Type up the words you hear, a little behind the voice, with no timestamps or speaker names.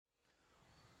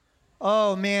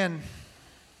Oh, man.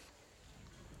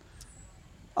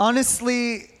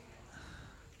 Honestly,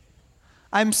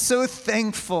 I'm so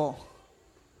thankful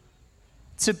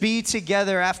to be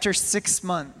together after 6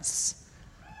 months,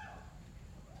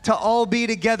 to all be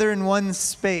together in one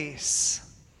space.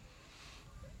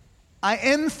 I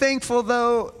am thankful,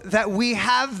 though, that we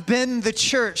have been the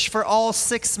church for all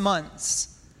 6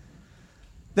 months.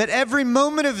 That every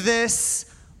moment of this,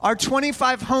 our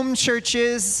 25 home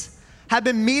churches have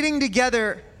been meeting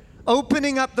together,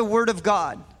 opening up the Word of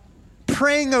God,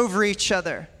 praying over each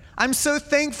other. I'm so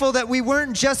thankful that we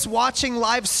weren't just watching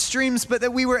live streams, but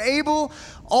that we were able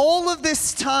all of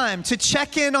this time to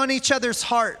check in on each other's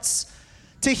hearts,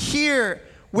 to hear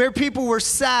where people were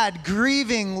sad,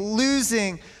 grieving,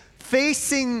 losing,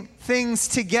 facing things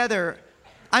together.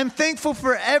 I'm thankful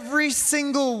for every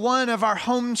single one of our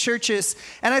home churches.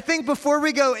 And I think before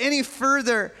we go any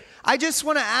further, I just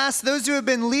want to ask those who have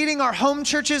been leading our home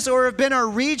churches or have been our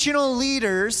regional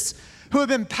leaders who have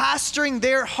been pastoring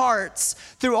their hearts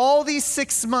through all these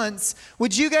 6 months,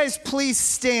 would you guys please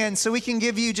stand so we can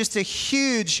give you just a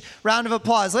huge round of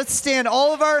applause. Let's stand,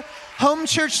 all of our home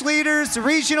church leaders,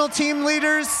 regional team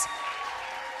leaders.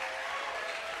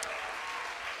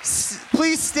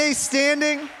 Please stay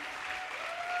standing.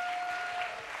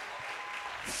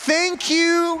 Thank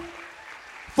you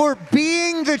for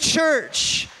being the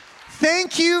church.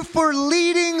 Thank you for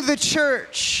leading the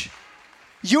church.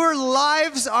 Your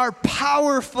lives are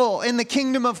powerful in the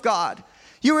kingdom of God.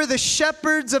 You are the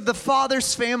shepherds of the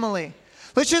Father's family.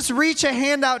 Let's just reach a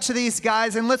hand out to these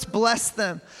guys and let's bless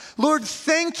them. Lord,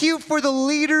 thank you for the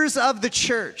leaders of the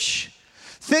church.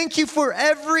 Thank you for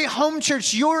every home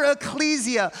church, your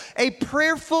ecclesia, a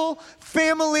prayerful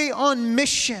family on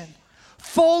mission,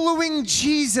 following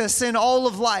Jesus in all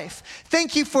of life.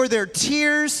 Thank you for their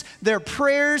tears, their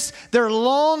prayers, their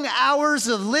long hours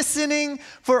of listening,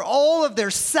 for all of their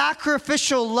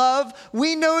sacrificial love.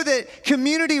 We know that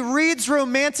community reads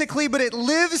romantically, but it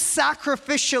lives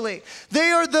sacrificially.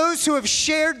 They are those who have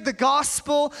shared the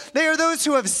gospel. They are those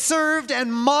who have served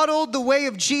and modeled the way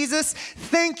of Jesus.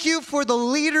 Thank you for the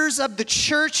leaders of the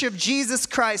church of Jesus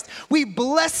Christ. We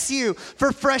bless you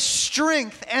for fresh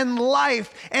strength and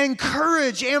life and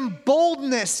courage and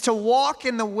boldness to walk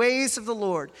in the ways of the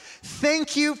Lord.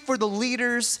 Thank you for the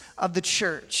leaders of the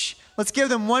church. Let's give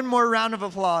them one more round of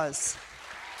applause.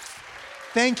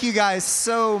 Thank you guys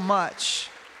so much.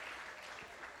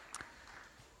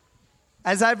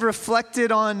 As I've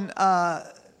reflected on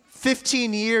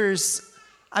 15 years,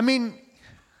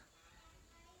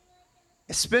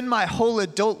 it's been my whole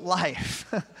adult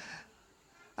life.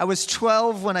 I was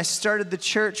 12 when I started the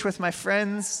church with my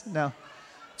friends. No.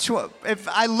 If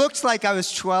I looked like I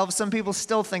was 12, some people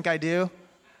still think I do.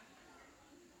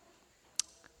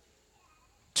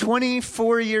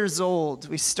 24 years old,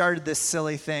 we started this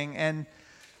silly thing. And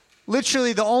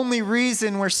literally the only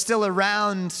reason we're still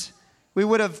around, we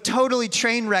would have totally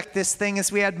train wrecked this thing,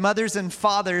 is we had mothers and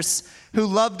fathers who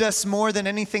loved us more than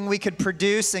anything we could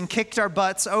produce and kicked our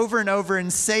butts over and over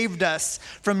and saved us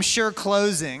from sure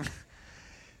closing.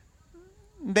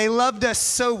 They loved us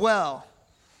so well.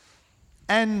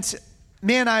 And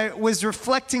man, I was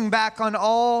reflecting back on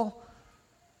all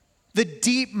the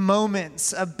deep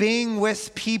moments of being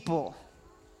with people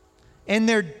in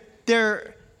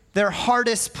their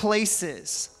hardest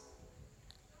places.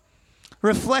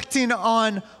 Reflecting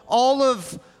on all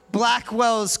of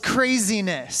Blackwell's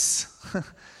craziness.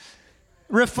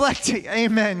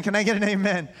 Amen. Can I get an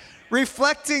amen?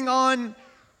 Reflecting on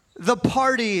the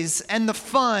parties and the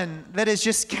fun that is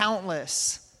just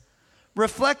countless.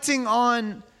 Reflecting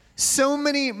on so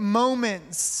many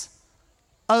moments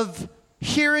of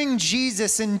hearing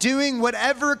Jesus and doing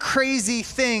whatever crazy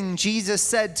thing Jesus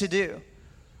said to do.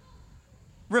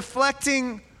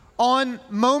 Reflecting on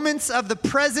moments of the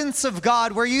presence of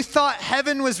God where you thought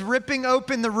heaven was ripping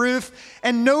open the roof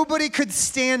and nobody could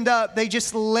stand up. They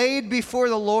just laid before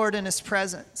the Lord in His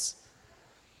presence.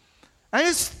 I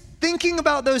just thinking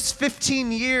about those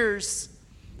 15 years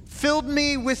filled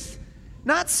me with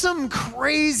not some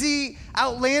crazy,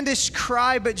 outlandish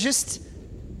cry, but just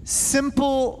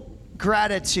simple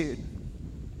gratitude.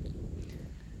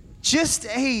 Just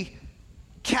a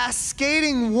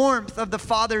cascading warmth of the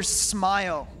Father's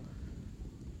smile.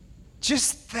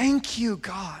 Just thank you,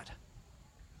 God.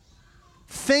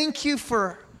 Thank you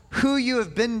for who you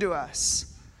have been to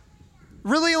us.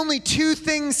 Really only two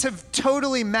things have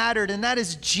totally mattered, and that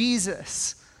is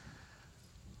Jesus.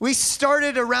 We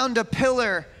started around a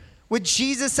pillar with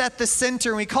Jesus at the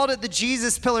center. And we called it the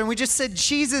Jesus pillar. And we just said,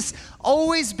 Jesus,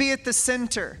 always be at the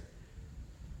center.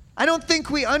 I don't think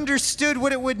we understood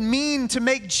what it would mean to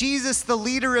make Jesus the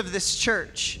leader of this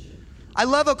church. I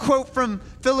love a quote from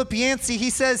Philip Yancey. He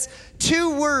says,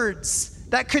 2 words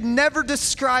that could never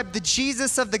describe the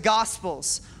Jesus of the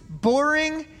Gospels: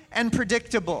 boring and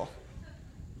predictable.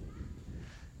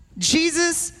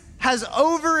 Jesus has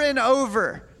over and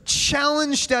over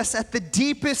challenged us at the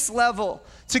deepest level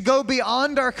to go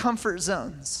beyond our comfort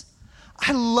zones.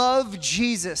 I love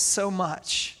Jesus so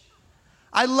much.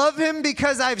 I love him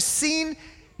because I've seen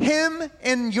him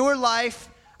in your life.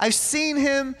 I've seen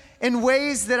him in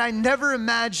ways that I never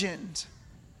imagined.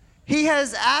 He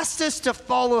has asked us to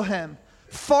follow him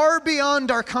far beyond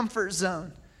our comfort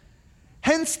zone.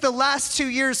 Hence the last 2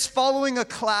 years following a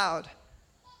cloud,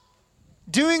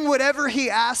 doing whatever he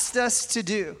asked us to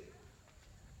do.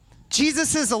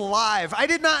 Jesus is alive. I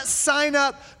did not sign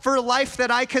up for a life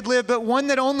that I could live, but one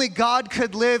that only God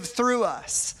could live through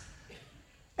us.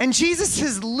 And Jesus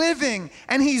is living,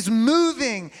 and he's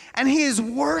moving, and he is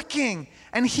working,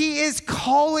 and he is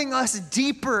calling us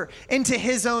deeper into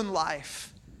his own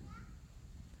life.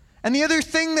 And the other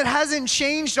thing that hasn't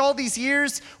changed all these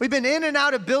years, we've been in and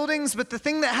out of buildings, but the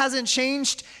thing that hasn't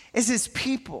changed is his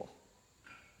people.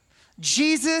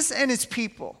 Jesus and his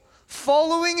people.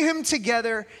 Following him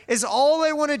together is all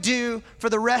I want to do for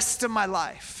the rest of my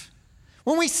life.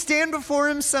 When we stand before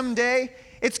him someday,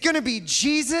 it's going to be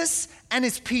Jesus and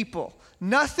his people.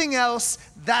 Nothing else.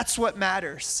 That's what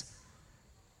matters.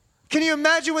 Can you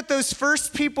imagine what those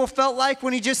first people felt like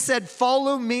when he just said,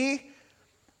 "Follow me"?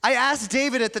 I asked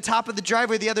David at the top of the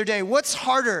driveway the other day, what's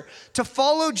harder, to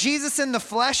follow Jesus in the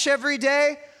flesh every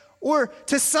day, or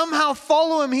to somehow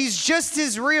follow him? He's just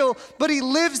as real, but he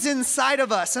lives inside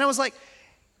of us. And I was like,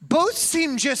 both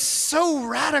seem just so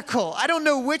radical. I don't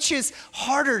know which is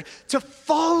harder. To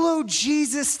follow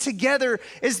Jesus together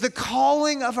is the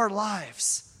calling of our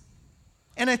lives.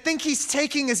 And I think he's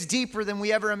taking us deeper than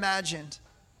we ever imagined.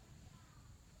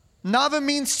 Navah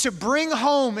means to bring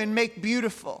home and make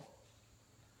beautiful.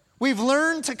 We've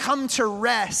learned to come to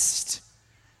rest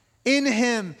in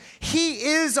him. He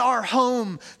is our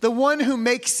home, the one who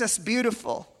makes us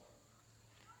beautiful.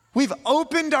 We've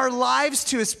opened our lives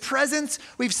to his presence.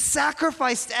 We've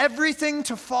sacrificed everything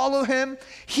to follow him.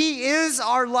 He is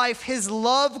our life. His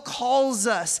love calls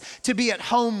us to be at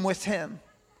home with him.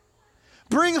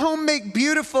 Bring home, make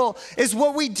beautiful is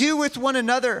what we do with one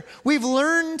another. We've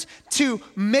learned to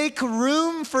make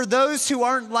room for those who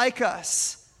aren't like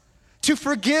us, to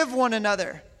forgive one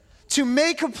another, to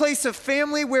make a place of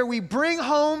family where we bring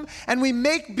home and we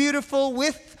make beautiful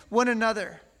with one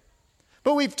another.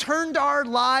 But we've turned our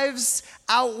lives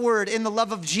outward in the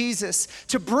love of Jesus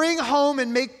to bring home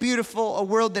and make beautiful a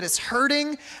world that is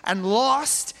hurting and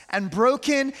lost and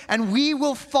broken. And we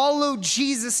will follow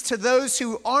Jesus to those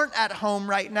who aren't at home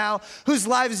right now, whose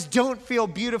lives don't feel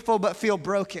beautiful but feel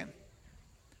broken.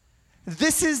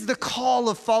 This is the call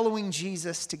of following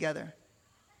Jesus together.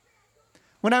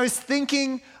 When I was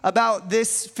thinking about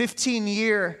this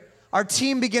 15-year, our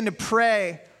team began to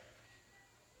pray,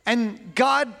 and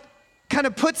God kind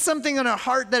of put something on our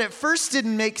heart that at first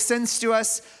didn't make sense to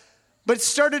us, but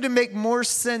started to make more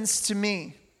sense to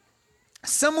me.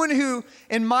 Someone who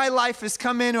in my life has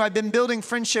come in, who I've been building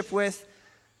friendship with,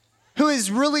 who has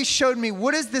really showed me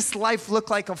what does this life look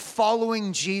like of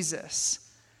following Jesus,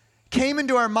 came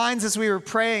into our minds as we were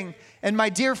praying. And my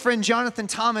dear friend Johnathan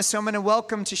Thomas, who I'm going to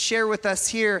welcome to share with us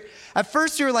here. At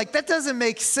first we were like, that doesn't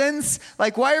make sense.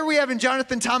 Like, why are we having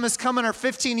Johnathan Thomas come in our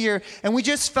 15-year? And we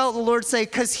just felt the Lord say,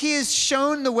 because he has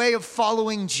shown the way of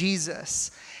following Jesus.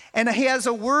 And he has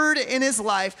a word in his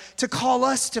life to call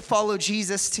us to follow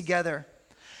Jesus together.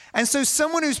 And so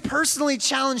someone who's personally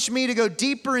challenged me to go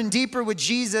deeper and deeper with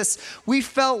Jesus, we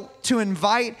felt to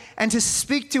invite and to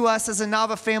speak to us as a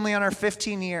Navah family on our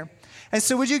 15-year. And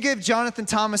so would you give Johnathan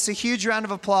Thomas a huge round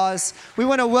of applause? We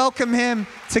want to welcome him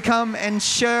to come and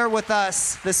share with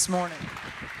us this morning.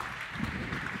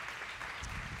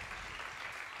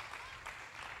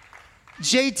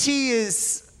 JT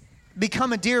has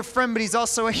become a dear friend, but he's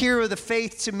also a hero of the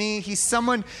faith to me. He's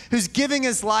someone who's giving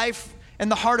his life in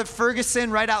the heart of Ferguson,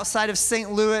 right outside of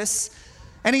St. Louis.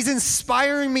 And he's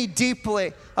inspiring me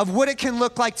deeply of what it can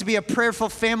look like to be a prayerful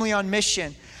family on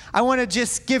mission. I want to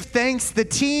just give thanks. The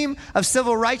team of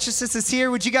Civil Righteousness is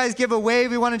here. Would you guys give a wave?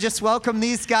 We want to just welcome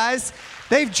these guys.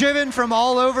 They've driven from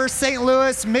all over St.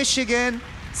 Louis, Michigan.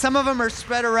 Some of them are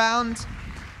spread around.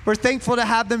 We're thankful to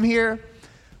have them here.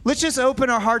 Let's just open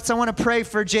our hearts. I want to pray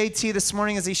for JT this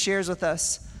morning as he shares with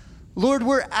us. Lord,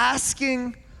 we're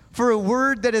asking for a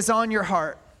word that is on your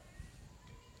heart.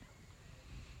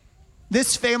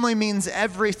 This family means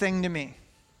everything to me.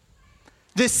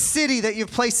 This city that you've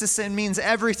placed us in means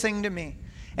everything to me.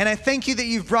 And I thank you that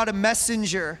you've brought a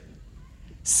messenger,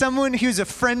 someone who's a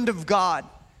friend of God,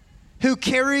 who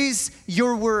carries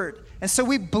your word. And so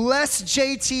we bless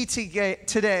JT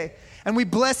today. And we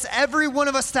bless every one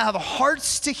of us to have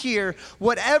hearts to hear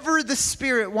whatever the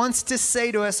Spirit wants to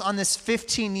say to us on this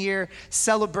 15-year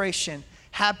celebration.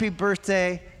 Happy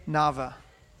birthday, Navah.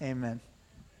 Amen.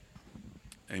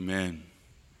 Amen.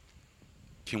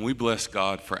 Can we bless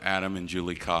God for Adam and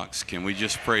Julie Cox? Can we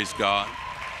just praise God?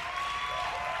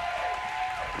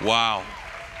 Wow.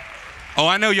 Oh,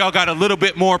 I know y'all got a little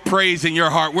bit more praise in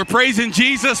your heart. We're praising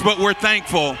Jesus, but we're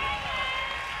thankful.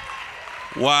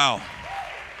 Wow.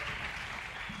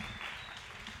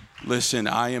 Listen,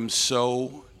 I am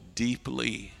so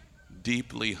deeply,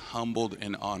 deeply humbled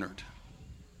and honored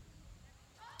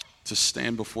to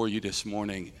stand before you this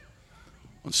morning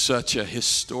on such a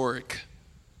historic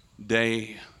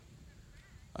day,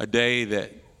 a day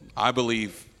that I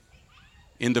believe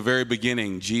in the very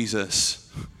beginning,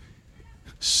 Jesus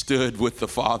stood with the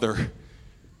Father,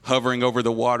 hovering over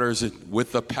the waters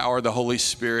with the power of the Holy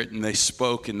Spirit, and they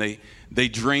spoke and they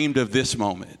dreamed of this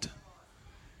moment.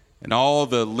 And all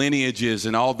the lineages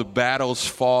and all the battles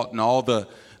fought and all the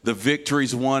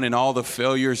victories won and all the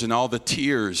failures and all the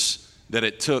tears that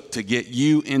it took to get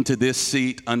you into this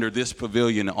seat under this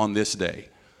pavilion on this day.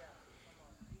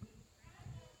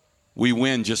 We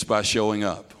win just by showing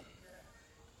up.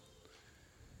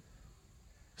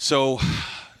 So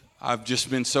I've just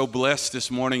been so blessed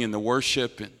this morning in the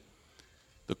worship and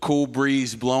the cool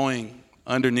breeze blowing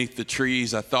underneath the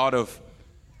trees. I thought of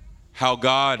how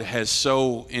God has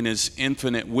so, in his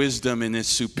infinite wisdom, in his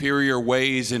superior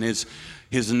ways, in his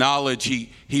knowledge,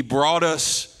 he brought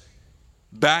us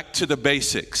back to the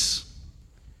basics.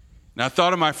 And I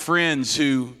thought of my friends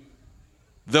who,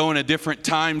 though in a different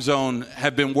time zone,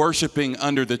 have been worshiping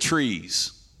under the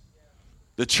trees.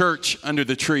 The church under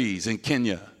the trees in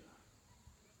Kenya.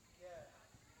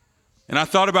 And I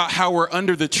thought about how we're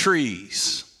under the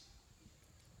trees.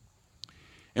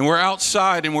 And we're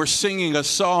outside and we're singing a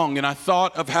song, and I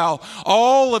thought of how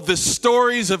all of the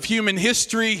stories of human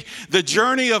history, the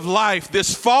journey of life,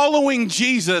 this following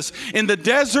Jesus in the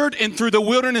desert and through the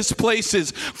wilderness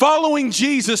places, following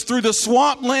Jesus through the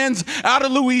swamplands out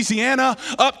of Louisiana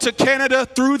up to Canada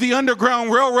through the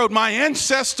Underground Railroad. My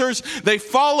ancestors, they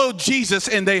followed Jesus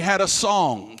and they had a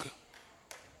song.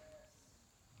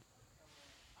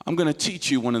 I'm going to teach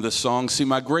you one of the songs. See,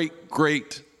 my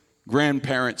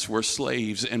great-grandparents were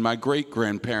slaves, and my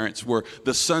great-grandparents were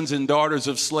the sons and daughters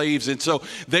of slaves. And so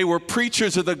they were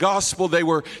preachers of the gospel. They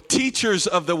were teachers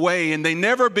of the way, and they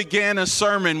never began a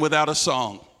sermon without a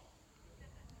song.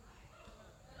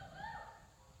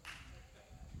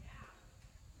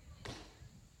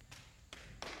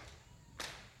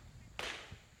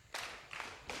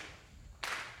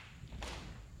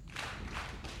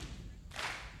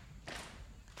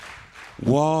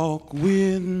 Walk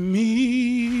with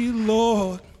me,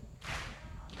 Lord.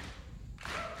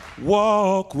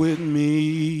 Walk with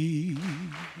me.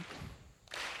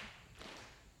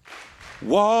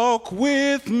 Walk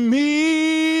with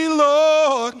me,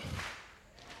 Lord.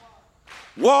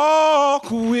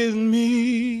 Walk with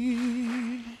me.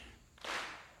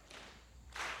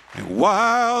 And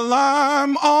while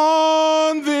I'm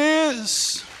on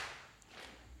this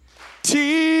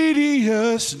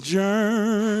tedious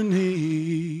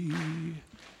journey,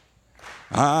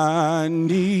 I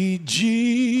need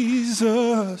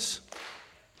Jesus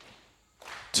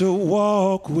to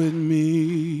walk with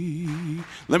me.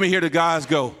 Let me hear the guys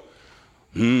go.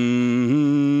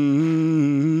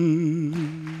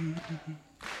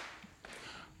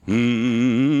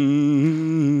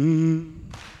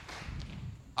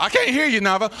 I can't hear you,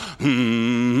 Navah.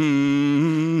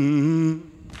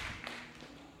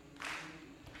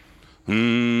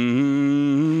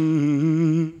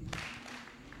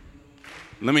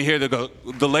 Let me hear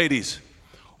the ladies.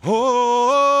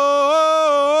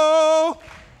 Oh,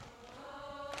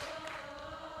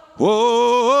 oh,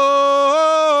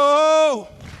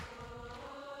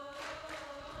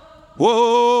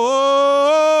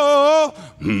 oh,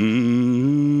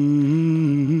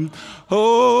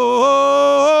 oh,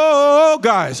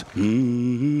 guys.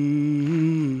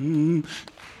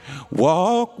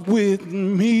 Walk with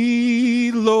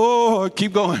me, Lord.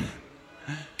 Keep going.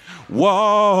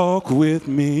 Walk with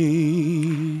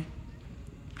me.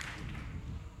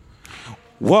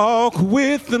 Walk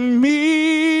with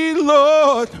me,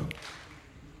 Lord.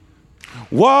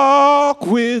 Walk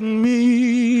with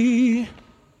me.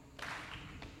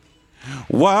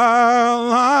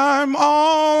 While I'm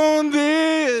on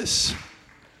this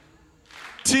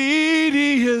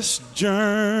tedious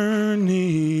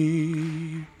journey,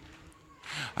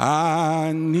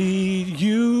 I need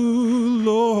you,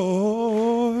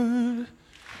 Lord,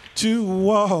 to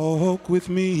walk with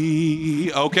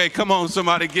me. Okay, come on,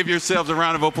 somebody, give yourselves a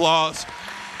round of applause.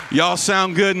 Y'all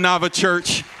sound good, Navah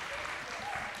Church.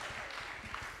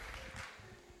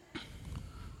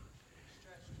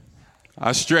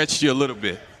 I stretched you a little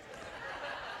bit.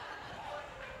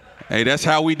 Hey, that's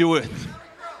how we do it.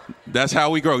 That's how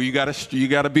we grow. You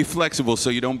gotta be flexible so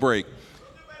you don't break.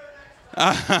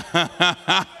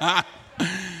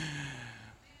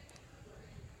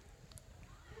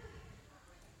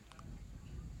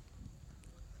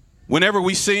 Whenever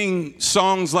we sing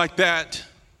songs like that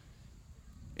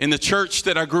in the church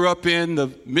that I grew up in, the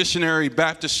Missionary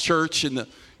Baptist Church in the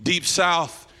Deep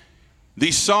South,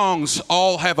 these songs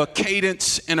all have a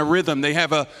cadence and a rhythm. They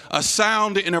have a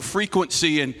sound and a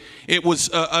frequency, and it was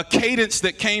a cadence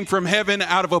that came from heaven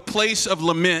out of a place of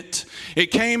lament. It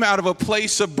came out of a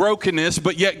place of brokenness,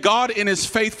 but yet God in his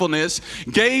faithfulness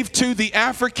gave to the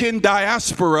African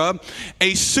diaspora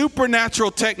a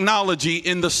supernatural technology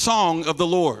in the song of the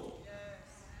Lord.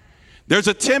 There's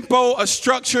a tempo, a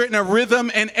structure, and a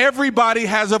rhythm, and everybody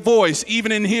has a voice.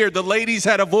 Even in here, the ladies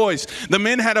had a voice. The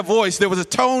men had a voice. There was a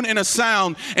tone and a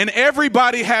sound, and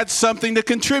everybody had something to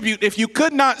contribute. If you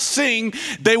could not sing,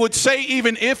 they would say,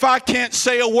 even if I can't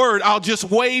say a word, I'll just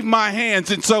wave my hands.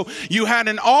 And so you had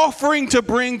an offering to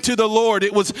bring to the Lord.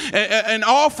 It was an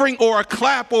offering or a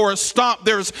clap or a stomp.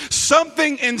 There's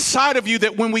something inside of you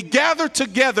that when we gather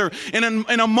together in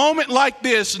a moment like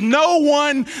this, no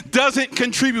one doesn't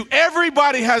contribute.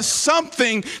 Everybody has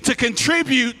something to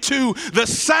contribute to the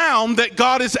sound that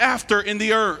God is after in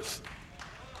the earth.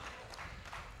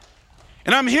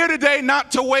 And I'm here today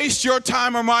not to waste your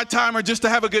time or my time or just to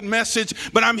have a good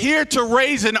message, but I'm here to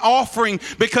raise an offering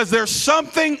because there's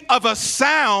something of a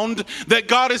sound that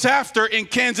God is after in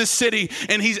Kansas City.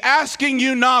 And he's asking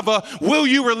you, Navah, will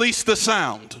you release the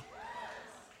sound?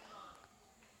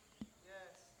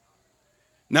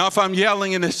 Now, if I'm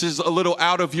yelling and this is a little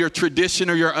out of your tradition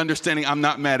or your understanding, I'm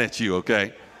not mad at you,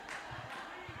 okay?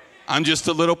 I'm just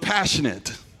a little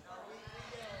passionate.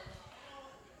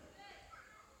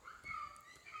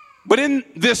 But in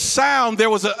this sound, there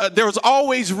was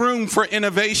always room for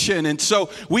innovation. And so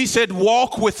we said,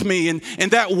 walk with me. And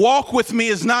that walk with me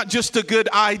is not just a good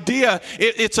idea.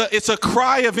 It's a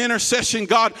cry of intercession.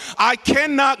 God, I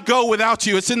cannot go without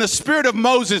you. It's in the spirit of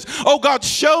Moses. Oh, God,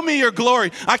 show me your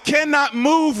glory. I cannot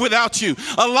move without you.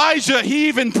 Elijah, he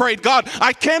even prayed, God,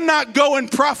 I cannot go and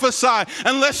prophesy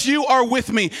unless you are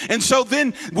with me. And so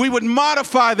then we would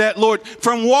modify that, Lord,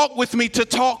 from walk with me to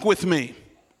talk with me.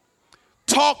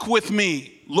 Talk with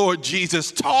me, Lord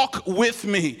Jesus. Talk with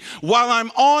me. While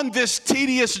I'm on this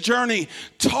tedious journey,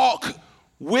 talk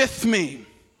with me.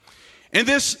 And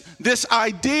this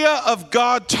idea of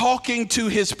God talking to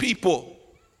his people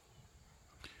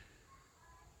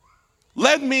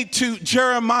led me to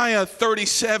Jeremiah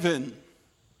 37,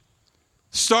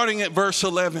 starting at verse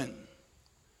 11.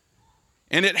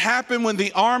 And it happened when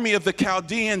the army of the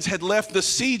Chaldeans had left the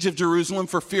siege of Jerusalem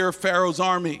for fear of Pharaoh's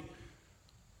army,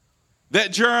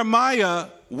 that Jeremiah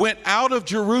went out of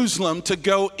Jerusalem to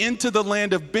go into the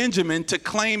land of Benjamin to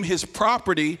claim his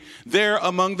property there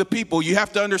among the people. You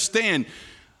have to understand,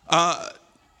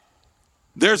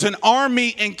 there's an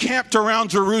army encamped around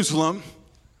Jerusalem.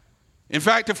 In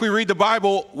fact, if we read the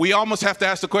Bible, we almost have to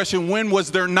ask the question, when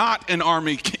was there not an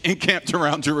army encamped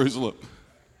around Jerusalem?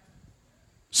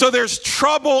 So there's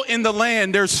trouble in the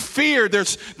land. There's fear.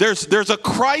 There's a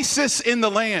crisis in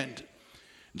the land.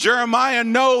 Jeremiah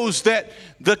knows that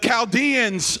the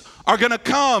Chaldeans are going to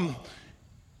come.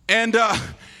 And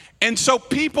so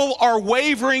people are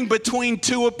wavering between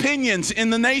two opinions in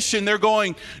the nation. They're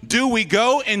going, do we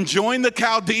go and join the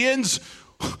Chaldeans?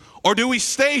 Or do we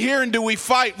stay here and do we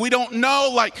fight? We don't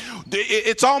know. Like,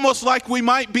 it's almost like we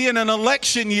might be in an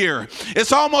election year.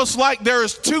 It's almost like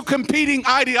there's two competing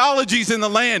ideologies in the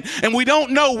land, and we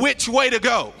don't know which way to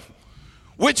go.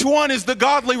 Which one is the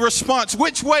godly response?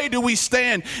 Which way do we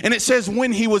stand? And it says,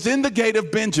 when he was in the gate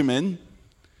of Benjamin,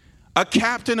 a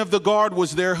captain of the guard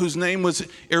was there whose name was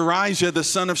Erijah, the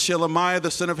son of Shelemiah, the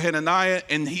son of Hananiah.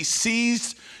 And he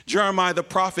seized Jeremiah the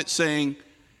prophet, saying,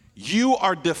 you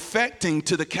are defecting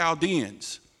to the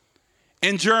Chaldeans.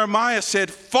 And Jeremiah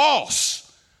said,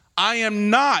 false, I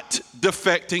am not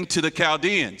defecting to the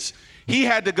Chaldeans. He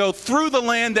had to go through the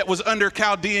land that was under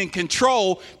Chaldean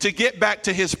control to get back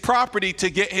to his property, to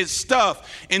get his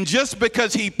stuff. And just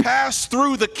because he passed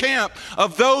through the camp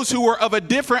of those who were of a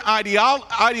different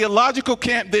ideological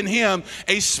camp than him,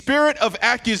 a spirit of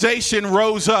accusation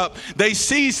rose up. They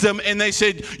seized him and they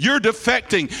said, you're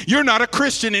defecting. You're not a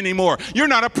Christian anymore. You're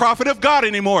not a prophet of God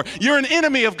anymore. You're an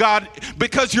enemy of God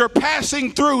because you're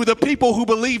passing through the people who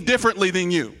believe differently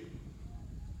than you.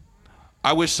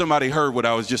 I wish somebody heard what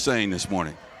I was just saying this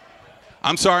morning.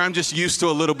 I'm sorry, I'm just used to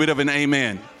a little bit of an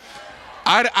amen.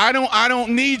 I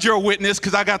don't need your witness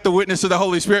because I got the witness of the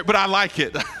Holy Spirit, but I like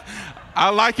it. I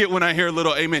like it when I hear a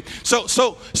little amen.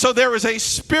 So there is a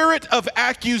spirit of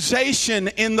accusation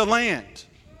in the land.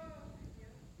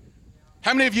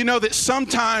 How many of you know that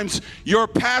sometimes your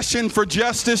passion for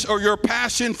justice or your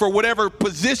passion for whatever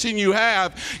position you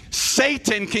have,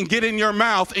 Satan can get in your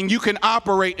mouth and you can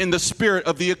operate in the spirit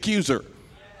of the accuser?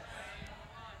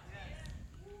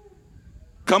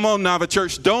 Come on, Navah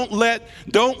Church. Don't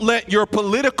let your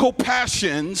political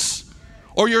passions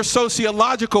or your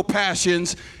sociological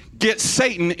passions get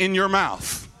Satan in your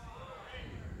mouth.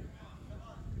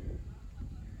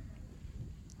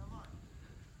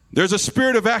 There's a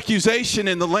spirit of accusation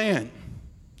in the land.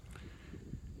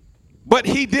 But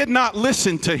he did not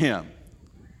listen to him.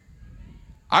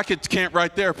 I could camp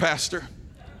right there, Pastor.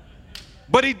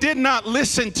 But he did not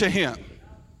listen to him.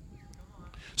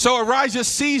 So Arijah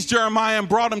seized Jeremiah and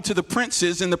brought him to the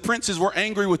princes, and the princes were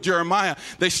angry with Jeremiah.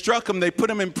 They struck him. They put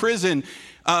him in prison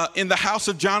in the house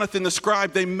of Johnathan the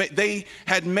scribe. They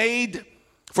had made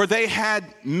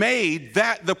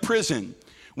that the prison.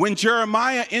 When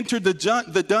Jeremiah entered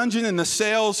the dungeon and the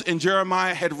cells, and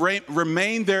Jeremiah had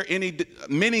remained there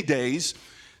many days,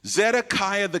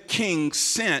 Zedekiah the king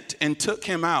sent and took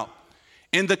him out.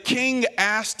 And the king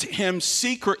asked him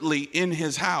secretly in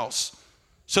his house.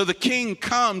 So the king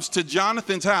comes to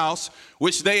Jonathan's house,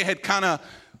 which they had kind of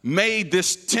made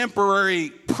this temporary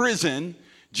prison.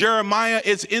 Jeremiah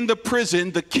is in the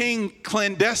prison. The king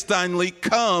clandestinely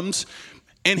comes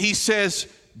and he says,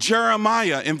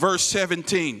 Jeremiah, in verse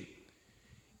 17,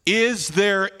 is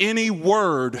there any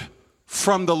word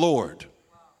from the Lord?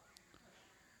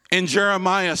 And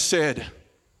Jeremiah said,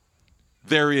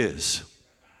 there is.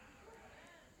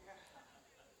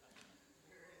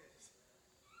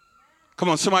 Come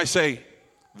on, somebody say,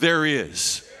 there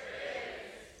is.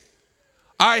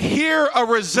 I hear a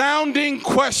resounding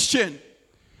question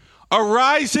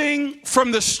arising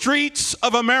from the streets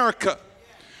of America,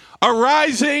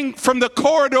 arising from the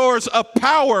corridors of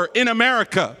power in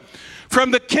America, from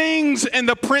the kings and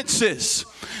the princes.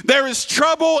 There is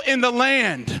trouble in the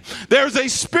land. There's a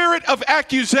spirit of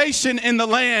accusation in the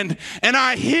land. And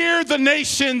I hear the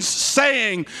nations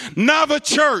saying, Navah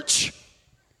Church,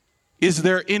 is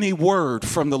there any word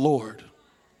from the Lord?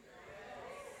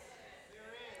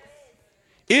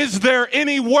 Is there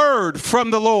any word from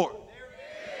the Lord?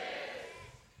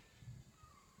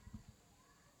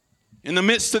 In the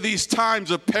midst of these times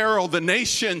of peril, the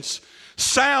nations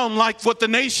sound like what the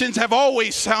nations have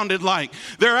always sounded like.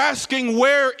 They're asking,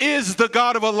 where is the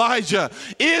God of Elijah?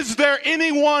 Is there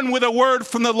anyone with a word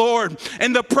from the Lord?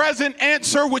 And the present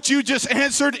answer, which you just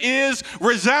answered, is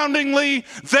resoundingly,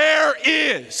 there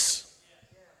is.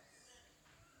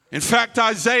 In fact,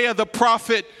 Isaiah the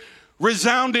prophet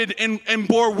resounded and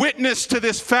bore witness to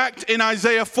this fact in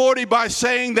Isaiah 40 by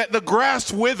saying that the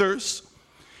grass withers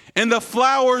and the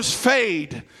flowers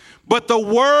fade, but the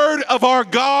word of our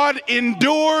God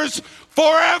endures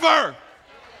forever.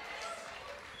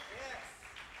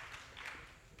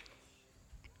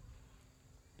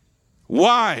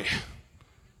 Why?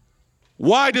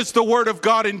 Why does the word of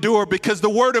God endure? Because the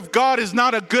word of God is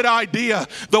not a good idea.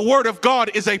 The word of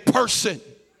God is a person.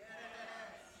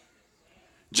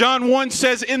 John 1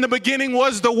 says, in the beginning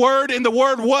was the Word, and the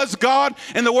Word was God,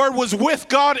 and the Word was with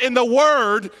God, and the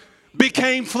Word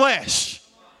became flesh.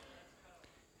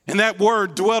 And that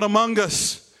Word dwelt among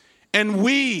us. And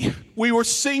we were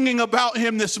singing about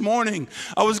Him this morning.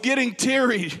 I was getting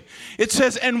teary. It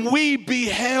says, and we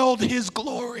beheld His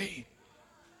glory.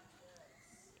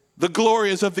 The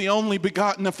glory is of the only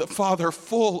begotten of the Father,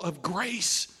 full of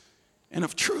grace and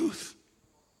of truth.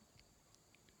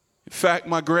 In fact,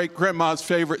 my great-grandma's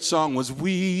favorite song was,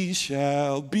 we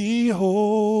shall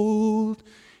behold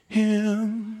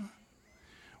Him.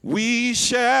 We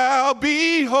shall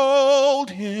behold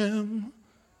Him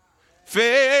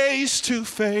face to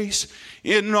face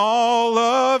in all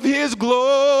of His glory.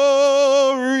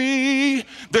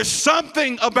 There's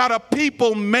something about a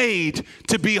people made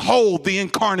to behold the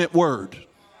incarnate Word.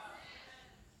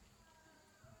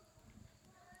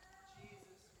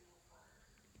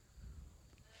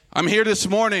 I'm here this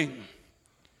morning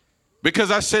because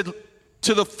I said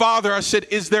to the Father, I said,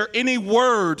 is there any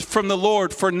word from the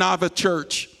Lord for Navah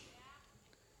Church?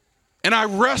 And I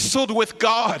wrestled with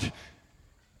God.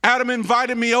 Adam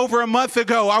invited me over a month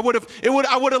ago. I would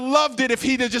have loved it if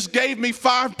he'd have just gave me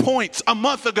 5 points a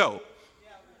month ago.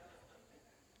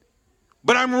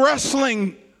 But I'm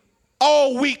wrestling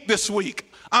all week this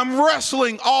week. I'm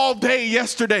wrestling all day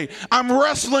yesterday. I'm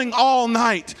wrestling all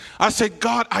night. I said,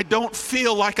 God, I don't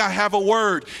feel like I have a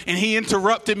word. And he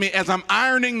interrupted me as I'm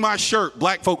ironing my shirt.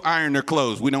 Black folk iron their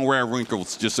clothes. We don't wear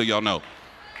wrinkles, just so y'all know.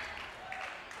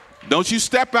 Don't you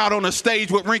step out on a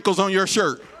stage with wrinkles on your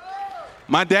shirt.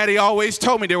 My daddy always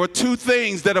told me there were two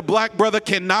things that a black brother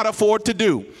cannot afford to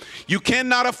do. You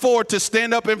cannot afford to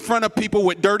stand up in front of people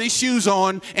with dirty shoes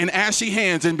on and ashy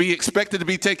hands and be expected to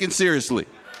be taken seriously.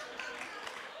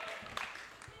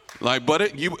 Like, brother,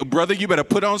 you better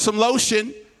put on some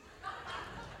lotion.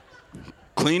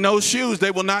 Clean those shoes.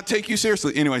 They will not take you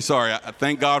seriously. Anyway, sorry. I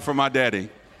thank God for my daddy.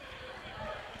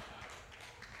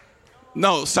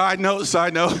 No, side note.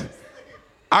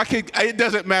 It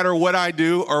doesn't matter what I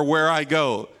do or where I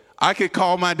go. I could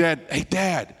call my dad, hey,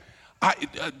 Dad,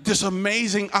 this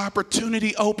amazing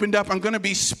opportunity opened up. I'm going to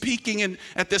be speaking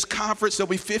at this conference. There'll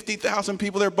be 50,000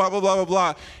 people there, blah, blah, blah, blah,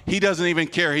 blah. He doesn't even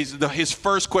care. His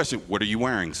first question, what are you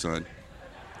wearing, son?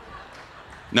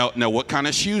 No, what kind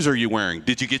of shoes are you wearing?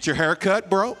 Did you get your hair cut,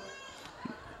 bro?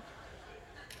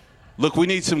 Look, we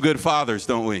need some good fathers,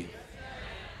 don't we?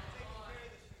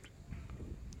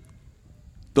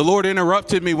 The Lord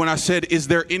interrupted me when I said, is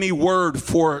there any word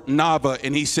for Navah?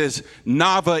 And he says,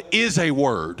 Navah is a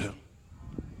word.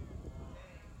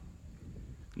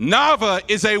 Navah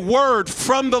is a word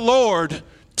from the Lord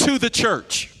to the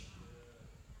church.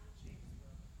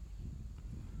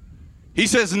 He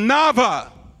says, Navah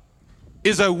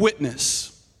is a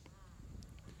witness.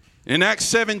 In Acts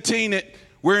 17,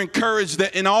 we're encouraged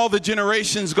that in all the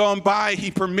generations gone by, he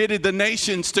permitted the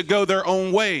nations to go their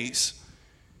own ways.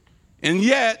 And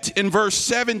yet, in verse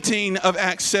 17 of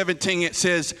Acts 17, it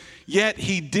says, yet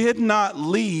he did not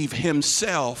leave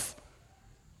himself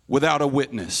without a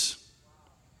witness.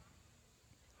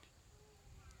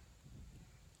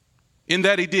 In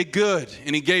that he did good,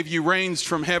 and he gave you rains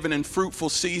from heaven and fruitful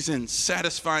seasons,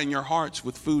 satisfying your hearts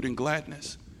with food and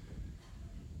gladness.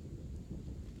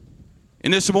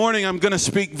 And this morning, I'm going to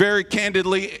speak very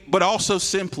candidly, but also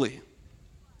simply.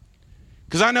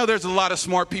 Because I know there's a lot of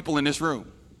smart people in this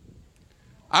room.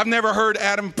 I've never heard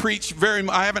Adam preach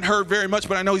I haven't heard very much,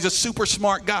 but I know he's a super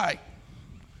smart guy.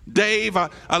 Dave,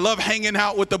 I love hanging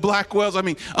out with the Blackwells. I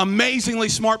mean, amazingly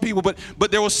smart people. But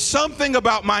there was something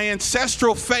about my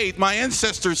ancestral faith, my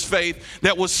ancestors' faith,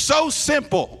 that was so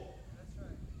simple,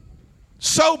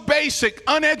 so basic.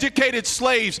 Uneducated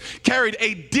slaves carried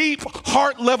a deep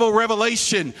heart-level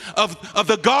revelation of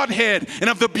the Godhead and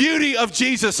of the beauty of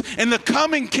Jesus and the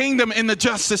coming kingdom and the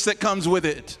justice that comes with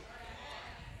it.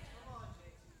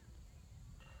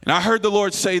 And I heard the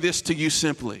Lord say this to you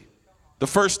simply. The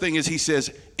first thing is he says,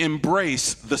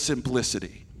 embrace the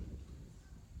simplicity.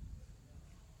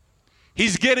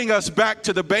 He's getting us back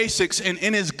to the basics, and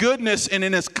in his goodness and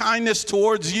in his kindness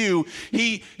towards you,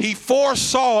 he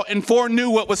foresaw and foreknew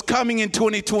what was coming in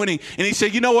 2020. And he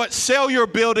said, you know what? Sell your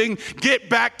building, get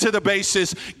back to the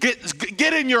basis,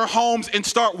 get in your homes and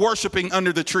start worshiping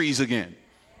under the trees again.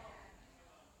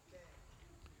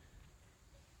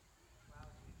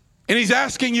 And he's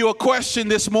asking you a question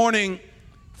this morning.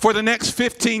 For the next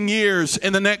 15 years,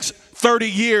 in the next 30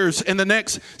 years, in the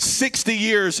next 60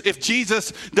 years, if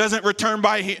Jesus doesn't return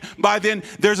by then,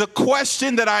 there's a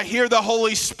question that I hear the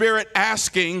Holy Spirit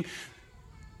asking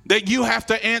that you have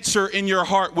to answer in your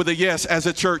heart with a yes as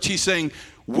a church. He's saying,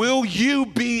 will you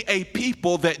be a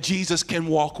people that Jesus can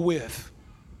walk with?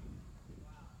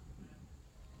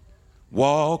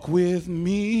 Walk with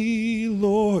me,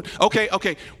 Lord.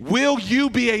 Okay. Will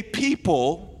you be a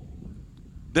people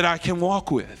that I can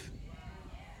walk with?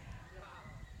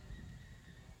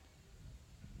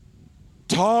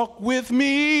 Talk with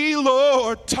me,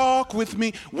 Lord, talk with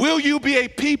me. Will you be a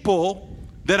people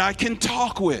that I can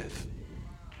talk with?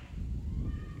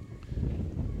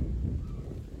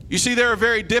 You see, there are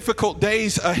very difficult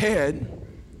days ahead.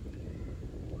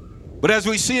 But as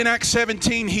we see in Acts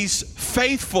 17, he's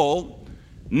faithful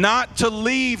not to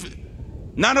leave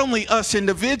not only us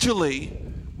individually,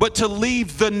 but to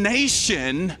leave the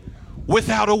nation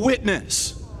without a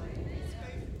witness.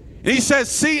 And he says,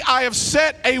 see, I have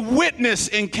set a witness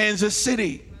in Kansas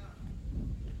City.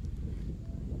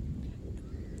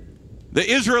 The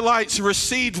Israelites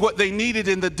received what they needed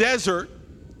in the desert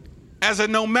as a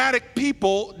nomadic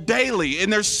people daily.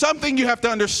 And there's something you have to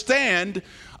understand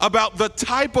about the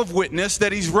type of witness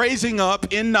that he's raising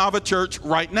up in Navah Church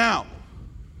right now.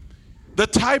 The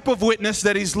type of witness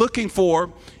that he's looking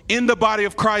for in the body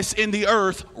of Christ in the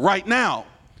earth right now.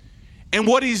 And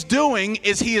what he's doing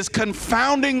is he is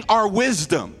confounding our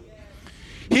wisdom.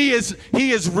 He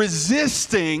is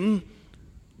resisting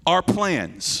our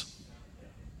plans.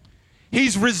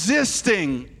 He's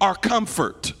resisting our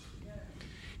comfort.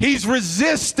 He's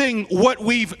resisting what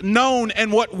we've known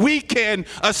and what we can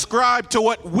ascribe to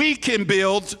what we can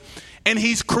build. And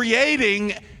he's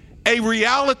creating a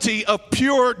reality of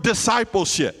pure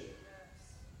discipleship.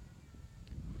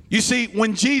 You see,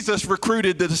 when Jesus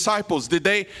recruited the disciples,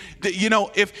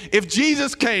 if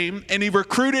Jesus came and he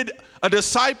recruited a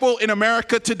disciple in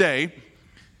America today,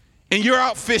 and you're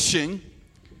out fishing,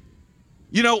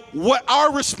 what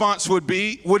our response would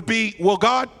be, well,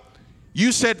 God,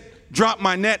 you said drop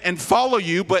my net and follow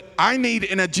you, but I need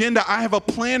an agenda. I have a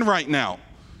plan right now.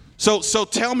 So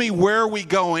tell me, where are we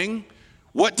going?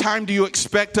 What time do you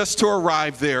expect us to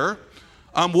arrive there?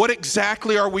 What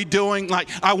exactly are we doing? Like,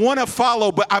 I want to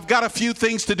follow, but I've got a few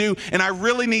things to do, and I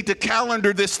really need to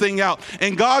calendar this thing out.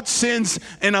 And God sends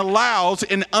and allows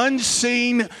an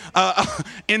unseen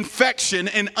infection,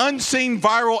 an unseen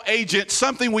viral agent,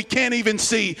 something we can't even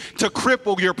see, to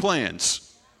cripple your plans.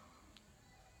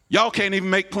 Y'all can't even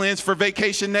make plans for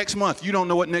vacation next month. You don't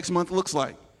know what next month looks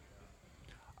like.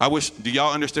 Do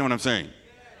y'all understand what I'm saying?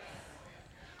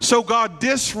 So God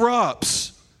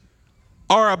disrupts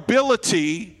our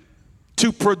ability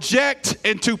to project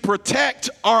and to protect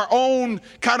our own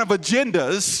kind of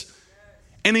agendas,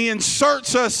 and he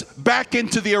inserts us back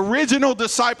into the original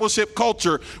discipleship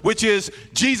culture, which is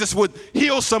Jesus would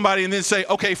heal somebody and then say,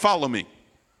 okay, follow me.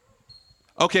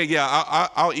 Okay, yeah,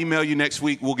 I'll email you next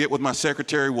week. We'll get with my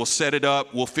secretary. We'll set it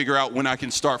up. We'll figure out when I can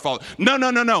start following.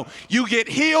 No. You get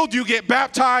healed, you get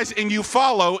baptized, and you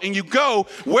follow, and you go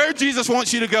where Jesus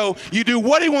wants you to go. You do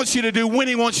what he wants you to do when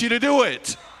he wants you to do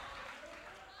it.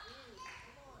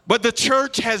 But the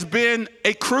church has been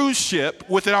a cruise ship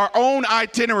with our own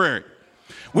itinerary.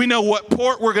 We know what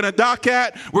port we're going to dock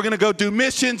at. We're going to go do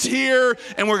missions here,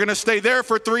 and we're going to stay there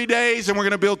for 3 days, and we're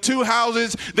going to build 2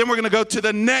 houses. Then we're going to go to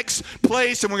the next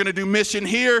place, and we're going to do mission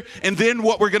here. And then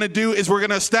what we're going to do is we're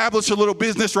going to establish a little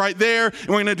business right there, and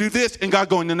we're going to do this. And God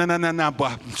going,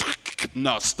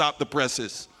 no, stop the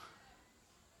presses.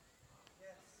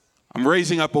 I'm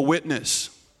raising up a witness.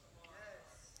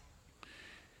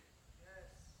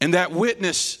 And that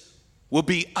witness will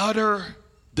be utter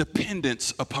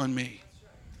dependence upon me.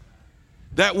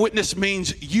 That witness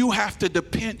means you have to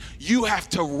depend, you have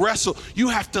to wrestle, you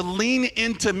have to lean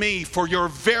into me for your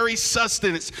very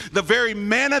sustenance, the very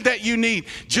manna that you need.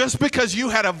 Just because you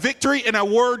had a victory and a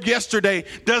word yesterday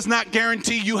does not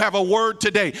guarantee you have a word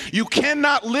today. You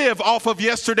cannot live off of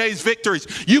yesterday's victories.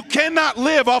 You cannot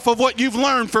live off of what you've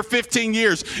learned for 15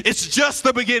 years. It's just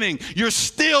the beginning. You're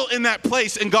still in that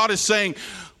place, and God is saying,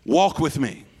 walk with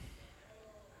me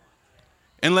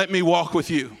and let me walk with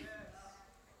you.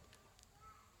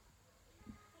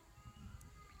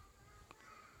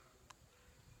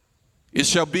 It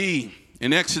shall be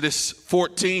in Exodus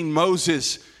 14,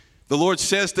 Moses, the Lord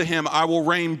says to him, I will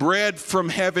rain bread from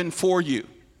heaven for you.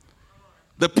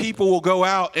 The people will go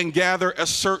out and gather a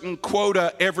certain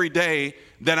quota every day,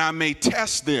 that I may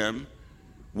test them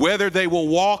whether they will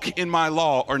walk in my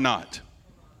law or not.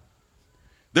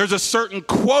 There's a certain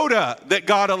quota that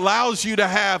God allows you to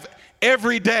have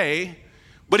every day,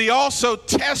 but he also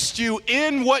tests you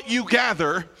in what you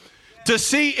gather to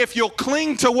see if you'll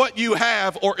cling to what you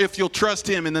have or if you'll trust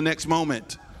him in the next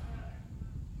moment.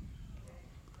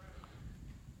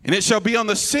 And it shall be on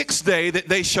the 6th day that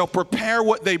they shall prepare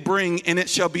what they bring, and it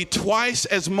shall be twice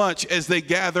as much as they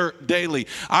gather daily.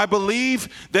 I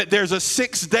believe that there's a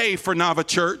 6th day for Navah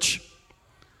Church.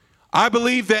 I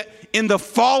believe that in the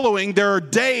following, there are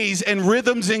days and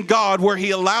rhythms in God where he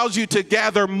allows you to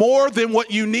gather more than what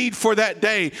you need for that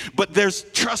day. But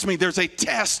trust me, there's a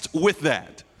test with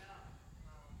that.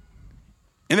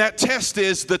 And that test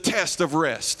is the test of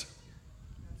rest.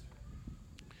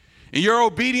 And your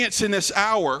obedience in this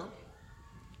hour,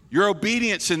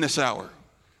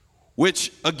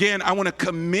 which again, I want to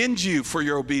commend you for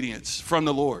your obedience from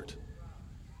the Lord.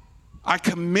 I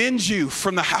commend you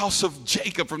from the house of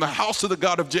Jacob, from the house of the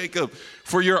God of Jacob,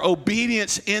 for your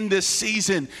obedience in this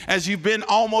season, as you've been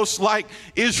almost like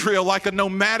Israel, like a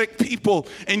nomadic people,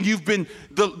 and you've been,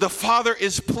 the Father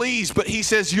is pleased, but he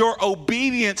says your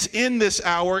obedience in this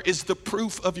hour is the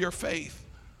proof of your faith.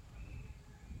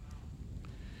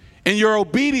 And your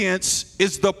obedience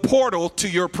is the portal to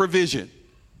your provision.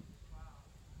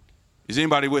 Is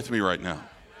anybody with me right now?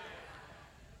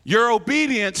 Your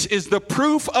obedience is the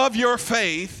proof of your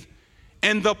faith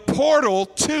and the portal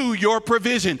to your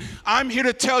provision. I'm here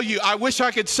to tell you, I wish I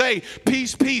could say,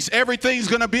 peace, peace, everything's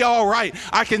going to be all right.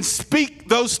 I can speak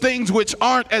those things which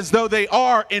aren't as though they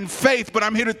are in faith, but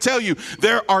I'm here to tell you,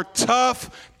 there are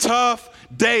tough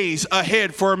days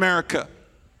ahead for America.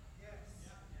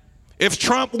 If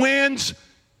Trump wins,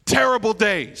 terrible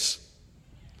days.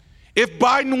 If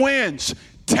Biden wins,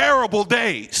 terrible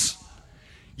days.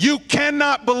 You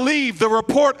cannot believe the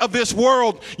report of this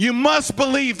world. You must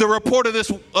believe the report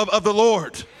of the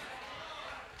Lord.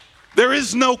 There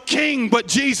is no king but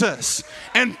Jesus,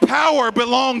 and power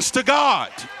belongs to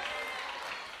God.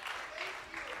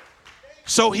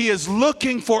 So he is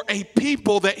looking for a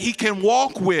people that he can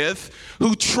walk with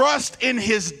who trust in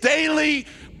his daily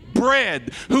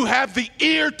bread, who have the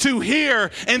ear to hear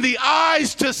and the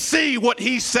eyes to see what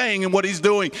he's saying and what he's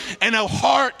doing, and a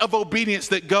heart of obedience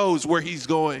that goes where he's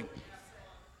going.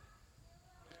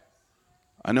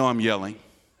 I know I'm yelling.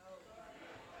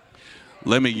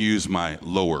 Let me use my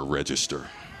lower register.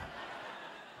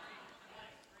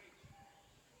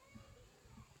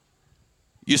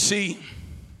 You see,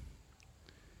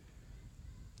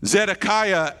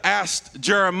 Zedekiah asked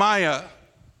Jeremiah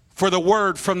for the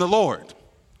word from the Lord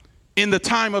in the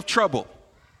time of trouble.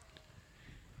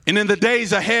 And in the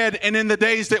days ahead and in the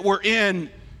days that we're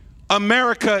in,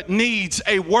 America needs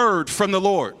a word from the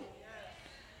Lord.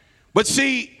 But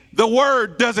see, the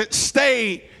word doesn't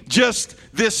stay just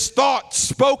this thought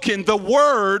spoken. The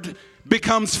word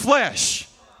becomes flesh.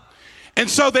 And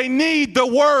so they need the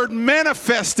word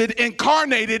manifested,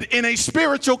 incarnated in a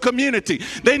spiritual community.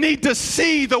 They need to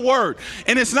see the word.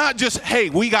 And it's not just, hey,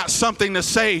 we got something to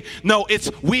say. No, it's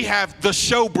we have the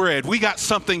showbread. We got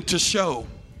something to show.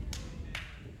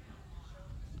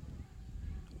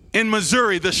 In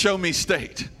Missouri, the show me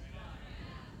state.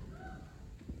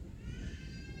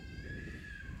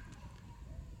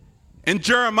 And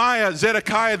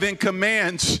Zedekiah then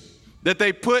commands that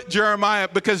they put Jeremiah,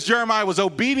 because Jeremiah was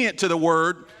obedient to the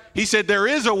word. He said, there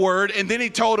is a word. And then he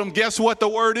told him, guess what the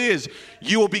word is?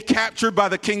 You will be captured by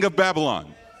the king of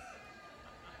Babylon.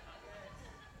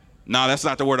 No, that's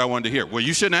not the word I wanted to hear. Well,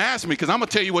 you shouldn't have asked me, because I'm going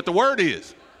to tell you what the word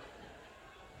is.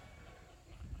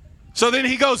 So then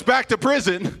he goes back to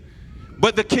prison.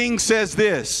 But the king says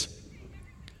this: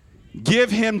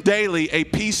 give him daily a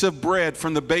piece of bread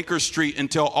from the baker's street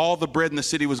until all the bread in the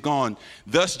city was gone.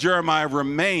 Thus Jeremiah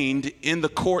remained in the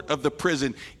court of the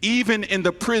prison. Even in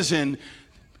the prison,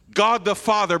 God the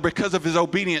Father, because of his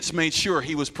obedience, made sure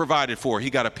he was provided for. He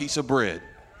got a piece of bread.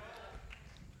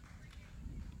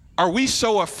 Are we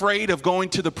so afraid of going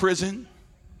to the prison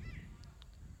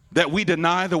that we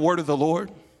deny the word of the Lord?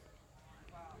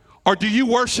 Or do you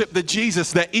worship the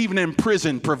Jesus that even in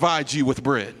prison provides you with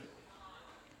bread?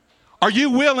 Are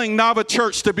you willing, Navah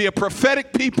Church, to be a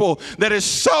prophetic people that is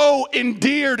so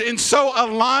endeared and so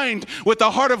aligned with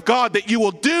the heart of God that you will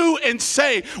do and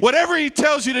say whatever he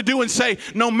tells you to do and say,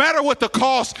 no matter what the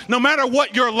cost, no matter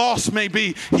what your loss may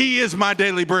be, he is my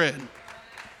daily bread?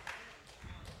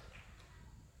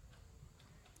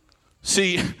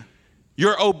 See,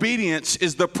 your obedience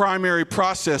is the primary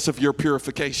process of your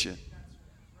purification.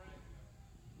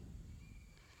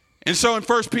 And so in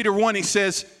 1 Peter 1, he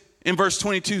says in verse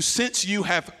 22, since you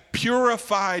have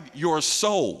purified your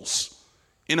souls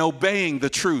in obeying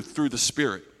the truth through the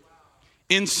Spirit,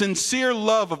 in sincere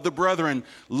love of the brethren,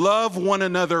 love one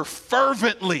another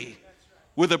fervently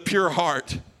with a pure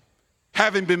heart,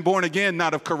 having been born again,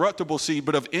 not of corruptible seed,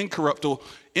 but of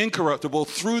incorruptible,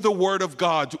 through the word of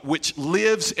God, which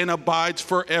lives and abides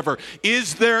forever.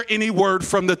 Is there any word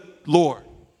from the Lord?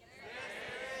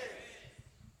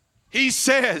 He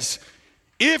says,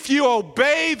 if you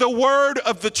obey the word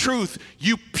of the truth,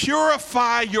 you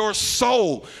purify your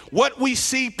soul. What we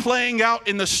see playing out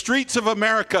in the streets of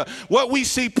America, what we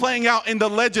see playing out in the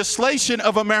legislation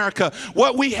of America,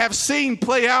 what we have seen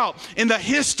play out in the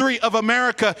history of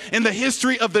America, in the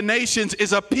history of the nations,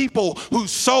 is a people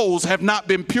whose souls have not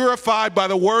been purified by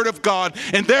the word of God.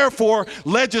 And therefore,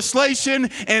 legislation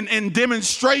and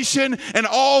demonstration and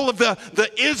all of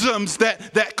the isms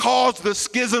that cause the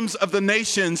schisms of the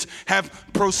nations have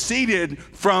proceeded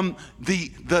from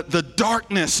the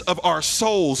darkness of our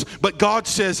souls. But God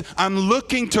says, I'm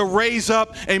looking to raise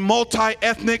up a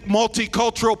multi-ethnic,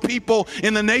 multicultural people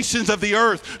in the nations of the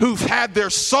earth who've had their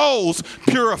souls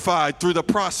purified through the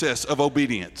process of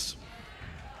obedience.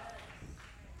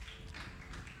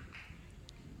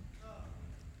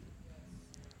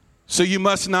 So you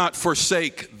must not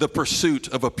forsake the pursuit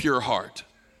of a pure heart.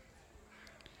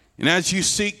 And as you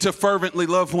seek to fervently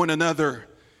love one another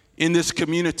in this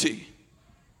community,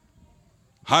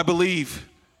 I believe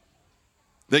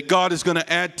that God is going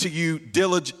to add to your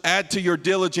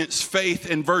diligence faith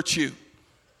and virtue,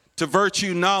 to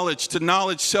virtue knowledge, to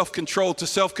knowledge self-control, to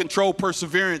self-control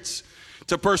perseverance,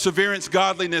 to perseverance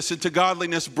godliness, and to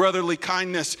godliness brotherly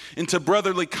kindness, and to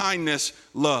brotherly kindness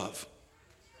love.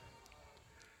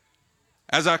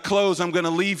 As I close, I'm going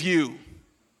to leave you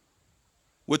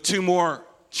with two more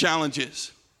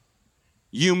challenges.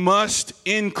 You must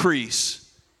increase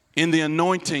in the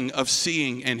anointing of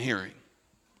seeing and hearing.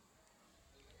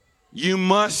 You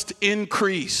must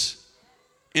increase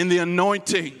in the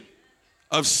anointing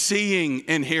of seeing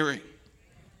and hearing.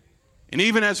 And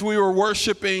even as we were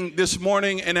worshiping this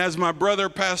morning, and as my brother,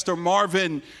 Pastor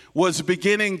Marvin, was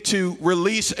beginning to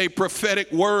release a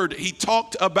prophetic word, he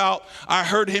talked about, I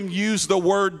heard him use the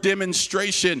word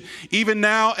demonstration. Even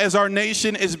now, as our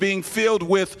nation is being filled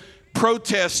with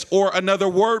protests, or another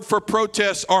word for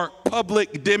protests are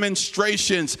public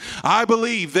demonstrations, I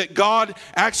believe that God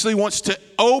actually wants to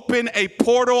open a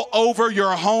portal over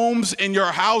your homes and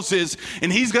your houses,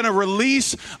 and he's going to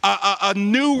release a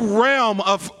new realm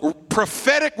of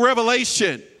prophetic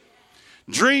revelation,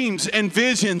 dreams and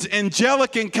visions,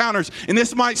 angelic encounters. And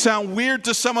this might sound weird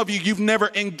to some of you. You've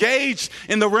never engaged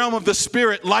in the realm of the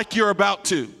Spirit like you're about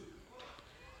to.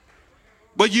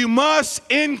 But you must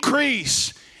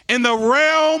increase in the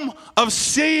realm of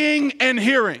seeing and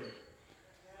hearing,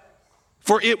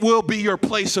 for it will be your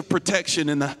place of protection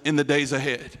in the days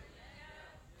ahead.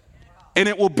 And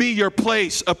it will be your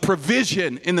place of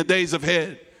provision in the days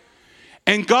ahead.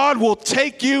 And God will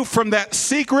take you from that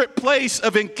secret place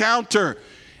of encounter,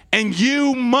 and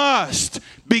you must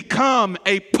become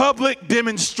a public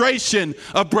demonstration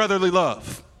of brotherly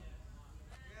love.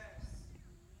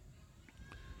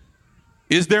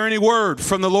 Is there any word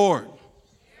from the Lord?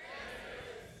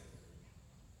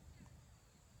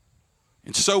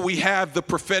 And so we have the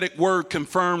prophetic word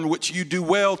confirmed, which you do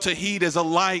well to heed as a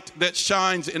light that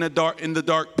shines in the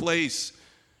dark place.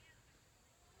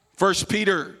 1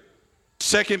 Peter,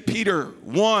 2 Peter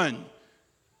 1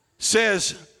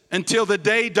 says, until the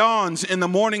day dawns and the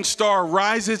morning star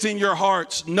rises in your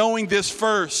hearts, knowing this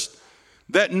first,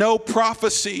 that no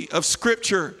prophecy of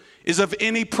Scripture is of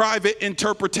any private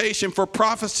interpretation, for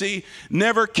prophecy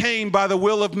never came by the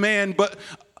will of man, but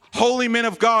holy men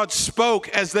of God spoke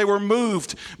as they were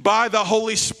moved by the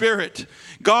Holy Spirit.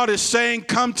 God is saying,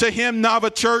 come to him,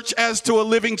 Navah Church, as to a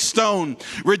living stone,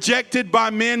 rejected by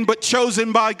men, but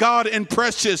chosen by God and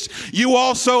precious. You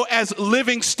also, as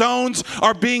living stones,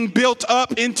 are being built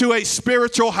up into a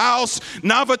spiritual house.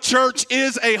 Navah Church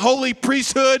is a holy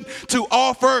priesthood to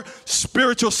offer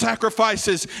spiritual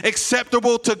sacrifices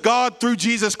acceptable to God through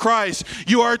Jesus Christ.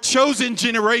 You are a chosen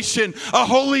generation, a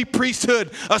holy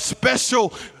priesthood, a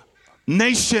special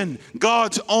nation,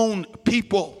 God's own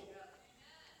people,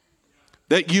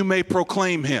 that you may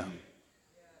proclaim him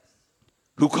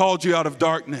who called you out of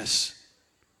darkness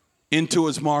into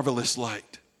his marvelous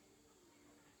light.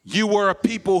 You were a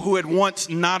people who had once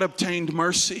not obtained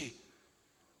mercy,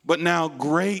 but now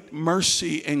great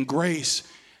mercy and grace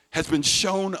has been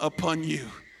shown upon you.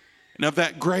 And of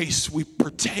that grace we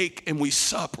partake and we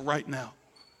sup right now.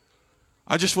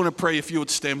 I just want to pray if you would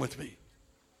stand with me.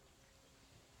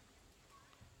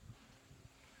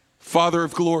 Father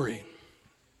of glory,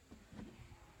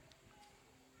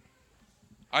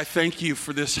 I thank you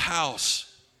for this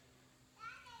house,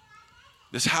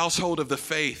 this household of the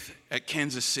faith at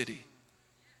Kansas City.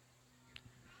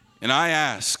 And I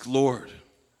ask, Lord,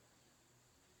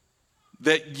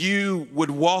 that you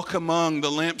would walk among the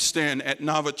lampstand at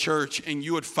Navah Church and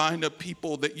you would find a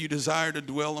people that you desire to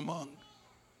dwell among.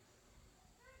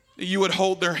 That you would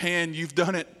hold their hand. You've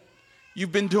done it.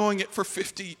 You've been doing it for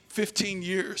 15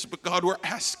 years. But God, we're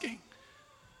asking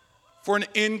for an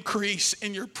increase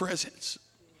in your presence.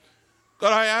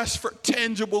 God, I ask for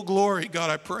tangible glory. God,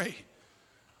 I pray.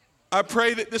 I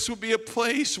pray that this would be a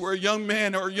place where a young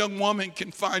man or a young woman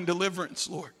can find deliverance,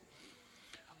 Lord.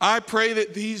 I pray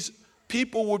that these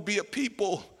people would be a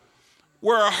people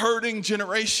where a hurting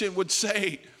generation would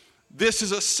say, this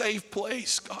is a safe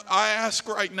place. God, I ask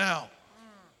right now.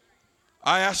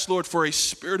 I ask, Lord, for a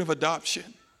spirit of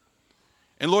adoption.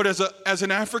 And Lord, as an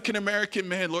African-American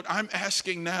man, Lord, I'm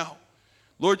asking now,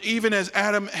 Lord, even as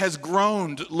Adam has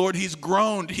groaned, Lord, he's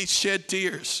groaned, he's shed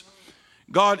tears.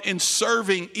 God, in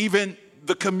serving even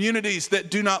the communities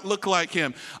that do not look like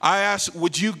him, I ask,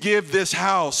 would you give this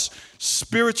house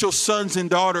spiritual sons and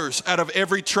daughters out of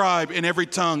every tribe and every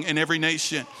tongue and every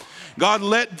nation? God,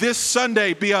 let this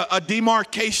Sunday be a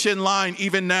demarcation line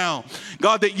even now.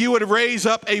 God, that you would raise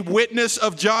up a witness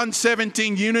of John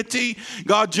 17 unity.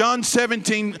 God, John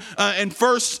 17 and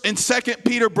 1st and 2nd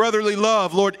Peter brotherly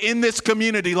love, Lord, in this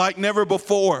community like never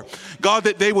before. God,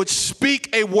 that they would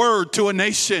speak a word to a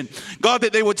nation. God,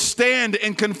 that they would stand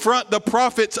and confront the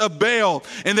prophets of Baal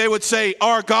and they would say,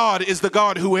 our God is the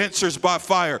God who answers by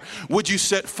fire. Would you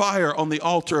set fire on the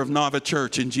altar of Navah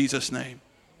Church in Jesus' name?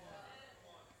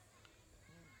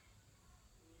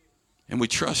 And we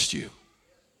trust you.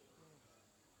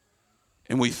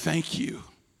 And we thank you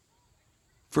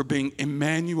for being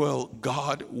Emmanuel,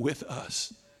 God with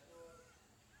us.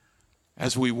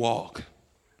 as we walk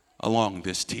along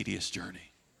this tedious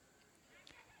journey.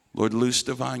 Lord, loose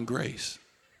divine grace.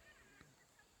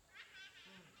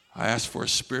 I ask for a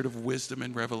spirit of wisdom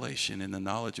and revelation in the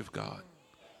knowledge of God.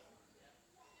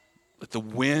 Let the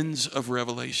winds of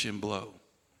revelation blow.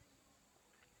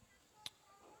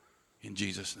 In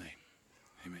Jesus' name,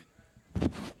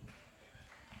 amen.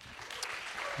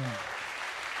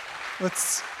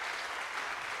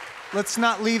 Let's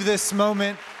not leave this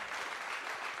moment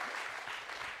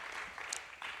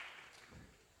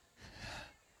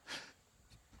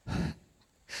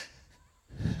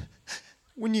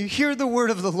when you hear the word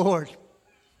of the Lord,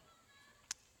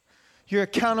 you're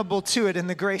accountable to it in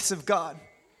the grace of God,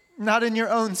 not in your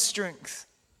own strength.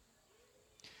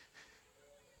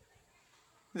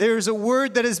 There's a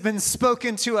word that has been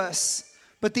spoken to us,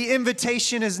 but the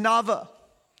invitation is Navah.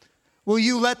 Will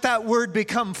you let that word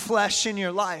become flesh in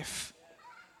your life?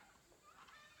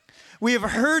 We have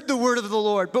heard the word of the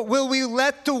Lord, but will we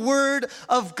let the word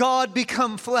of God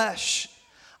become flesh?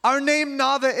 Our name,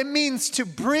 Navah, it means to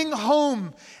bring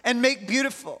home and make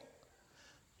beautiful.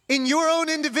 In your own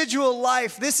individual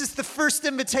life, this is the first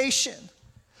invitation.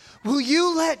 Will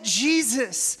you let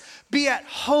Jesus be at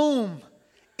home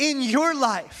in your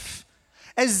life?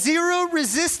 A zero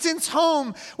resistance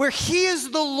home where he is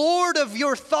the Lord of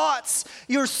your thoughts,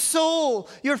 your soul,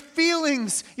 your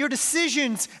feelings, your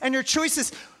decisions, and your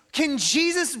choices. Can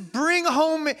Jesus bring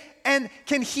home and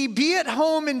can he be at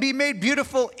home and be made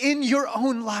beautiful in your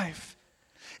own life?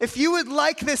 If you would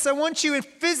like this, I want you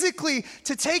physically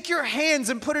to take your hands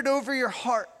and put it over your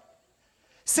heart.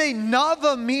 Say,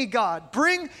 Navah me, God.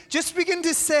 Just begin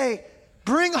to say,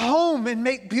 bring home and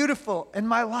make beautiful in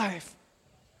my life.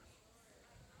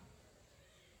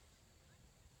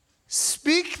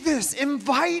 Speak this.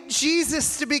 Invite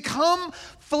Jesus to become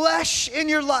flesh in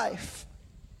your life.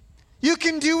 You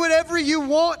can do whatever you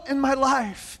want in my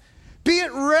life. Be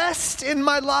at rest in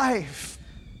my life.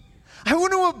 I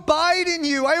want to abide in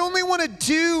you. I only want to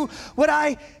do what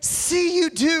I see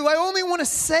you do. I only want to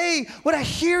say what I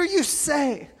hear you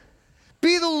say.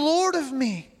 Be the Lord of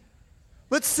me.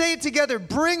 Let's say it together.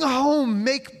 Bring home,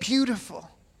 make beautiful.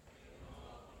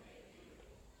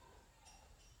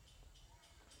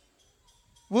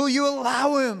 Will you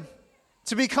allow him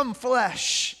to become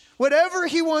flesh? Whatever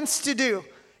he wants to do.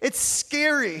 It's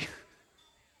scary.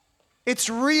 It's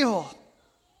real.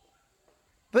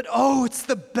 But it's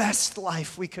the best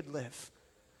life we could live.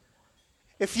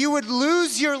 If you would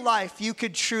lose your life, you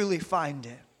could truly find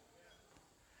it.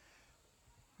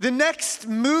 The next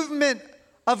movement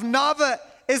of Navah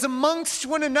is amongst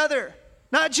one another.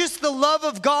 Not just the love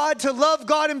of God, to love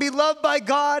God and be loved by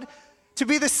God, to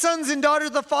be the sons and daughters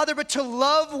of the Father, but to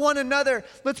love one another.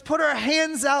 Let's put our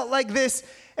hands out like this.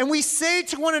 And we say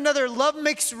to one another, love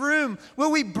makes room.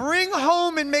 Will we bring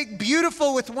home and make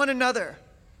beautiful with one another?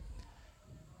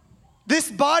 This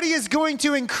body is going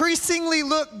to increasingly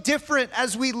look different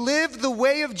as we live the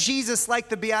way of Jesus like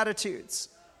the Beatitudes.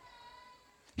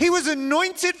 He was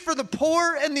anointed for the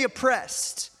poor and the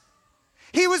oppressed.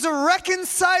 He was a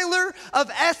reconciler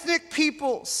of ethnic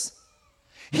peoples.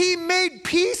 He made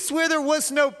peace where there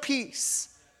was no peace.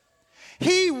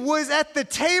 He was at the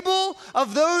table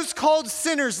of those called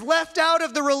sinners, left out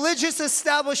of the religious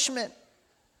establishment.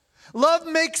 Love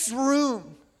makes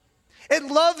room. It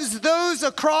loves those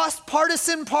across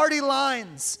partisan party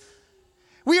lines.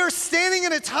 We are standing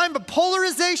in a time of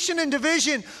polarization and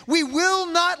division. We will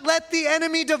not let the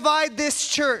enemy divide this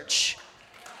church.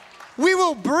 We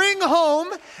will bring home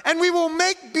and we will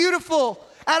make beautiful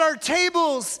at our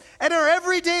tables, at our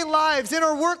everyday lives, in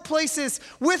our workplaces,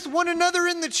 with one another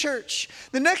in the church.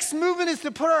 The next movement is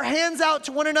to put our hands out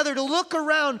to one another, to look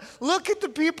around, look at the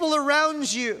people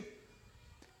around you,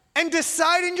 and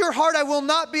decide in your heart, I will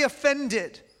not be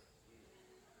offended.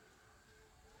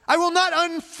 I will not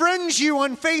unfriend you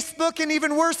on Facebook and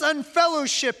even worse,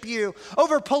 unfellowship you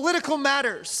over political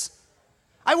matters.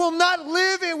 I will not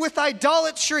live with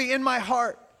idolatry in my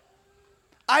heart.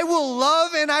 I will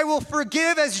love and I will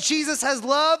forgive as Jesus has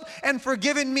loved and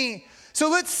forgiven me. So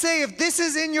let's say if this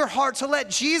is in your heart, to let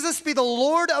Jesus be the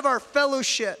Lord of our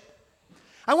fellowship.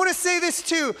 I want to say this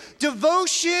too.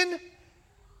 Devotion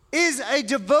is a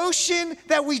devotion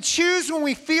that we choose when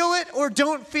we feel it or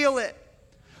don't feel it.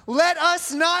 Let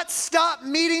us not stop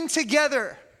meeting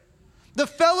together. The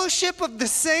fellowship of the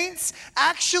saints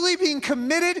actually being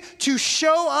committed to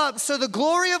show up so the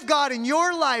glory of God in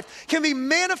your life can be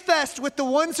manifest with the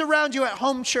ones around you at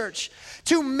home church.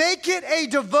 To make it a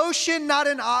devotion, not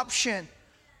an option.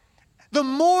 The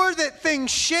more that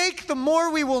things shake, the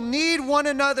more we will need one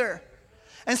another.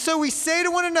 And so we say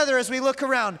to one another as we look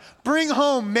around, bring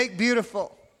home, make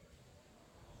beautiful.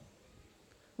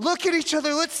 Look at each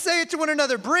other. Let's say it to one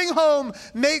another. Bring home,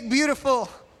 make beautiful.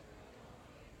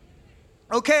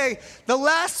 Okay, the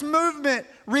last movement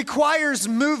requires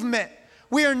movement.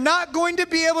 We are not going to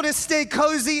be able to stay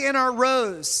cozy in our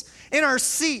rows, in our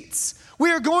seats.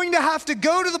 We are going to have to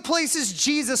go to the places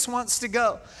Jesus wants to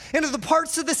go, into the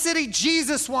parts of the city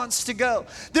Jesus wants to go.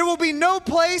 There will be no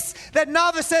place that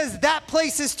Navah says, that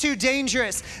place is too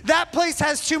dangerous. That place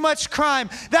has too much crime.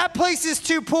 That place is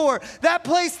too poor. That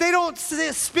place, they don't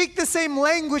speak the same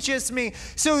language as me.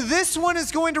 So this one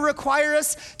is going to require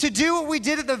us to do what we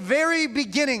did at the very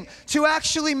beginning, to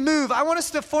actually move. I want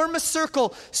us to form a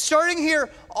circle, starting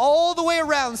here all the way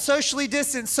around, socially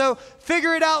distanced. So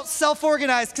figure it out,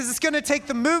 self-organize, because it's going to take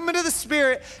the movement of the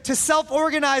Spirit to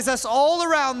self-organize us all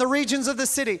around the regions of the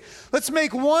city. Let's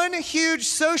make one huge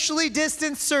socially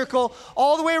distanced circle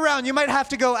all the way around. You might have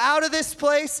to go out of this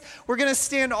place. We're going to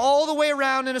stand all the way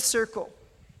around in a circle.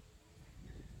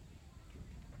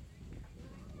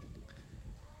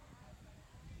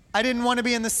 I didn't want to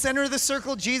be in the center of the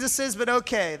circle, Jesus is, but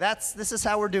okay, this is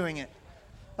how we're doing it.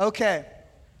 Okay.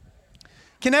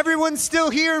 Can everyone still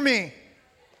hear me?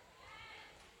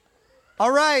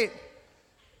 All right.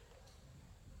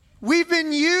 We've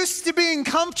been used to being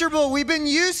comfortable. We've been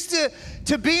used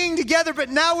to being together, but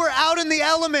now we're out in the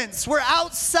elements. We're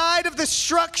outside of the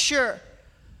structure.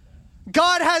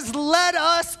 God has led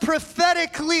us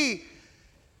prophetically.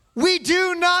 We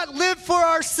do not live for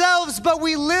ourselves, but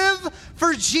we live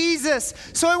for Jesus.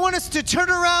 So I want us to turn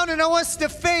around and I want us to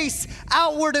face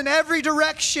outward in every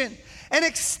direction and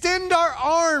extend our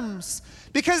arms,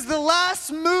 because the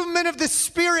last movement of the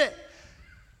Spirit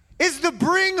is the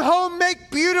bring home,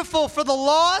 make beautiful for the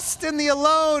lost and the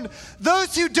alone,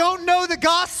 those who don't know the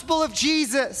gospel of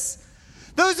Jesus,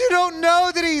 those who don't know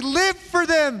that He lived for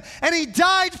them and He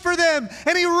died for them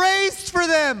and He raised for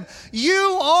them.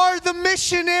 You are the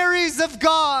missionaries of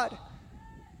God.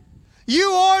 You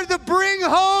are the bring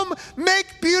home,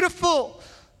 make beautiful.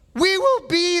 We will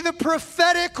be the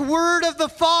prophetic word of the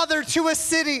Father to a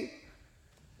city.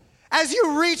 As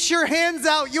you reach your hands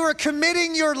out, you are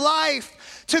committing your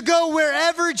life to go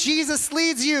wherever Jesus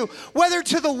leads you, whether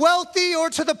to the wealthy or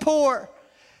to the poor,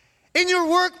 in your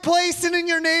workplace and in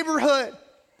your neighborhood.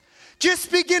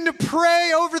 Just begin to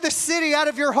pray over the city out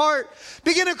of your heart.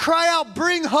 Begin to cry out,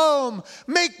 bring home,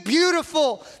 make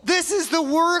beautiful. This is the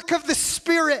work of the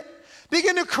Spirit.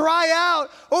 Begin to cry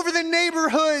out over the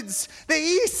neighborhoods, the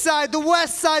east side, the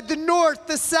west side, the north,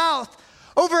 the south,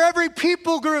 over every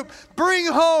people group. Bring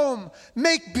home,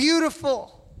 make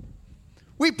beautiful.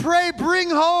 We pray, bring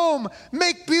home,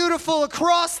 make beautiful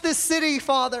across this city,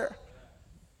 Father.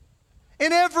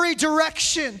 In every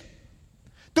direction.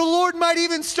 The Lord might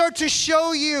even start to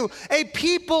show you a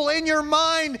people in your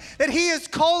mind that He is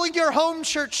calling your home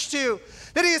church to,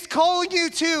 that He is calling you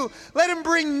to. Let Him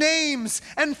bring names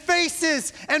and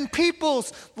faces and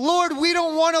peoples. Lord, we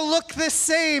don't want to look the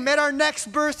same at our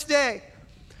next birthday.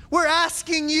 We're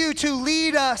asking you to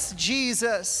lead us,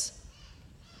 Jesus,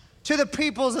 to the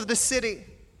peoples of the city.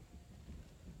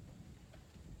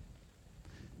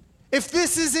 If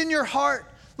this is in your heart,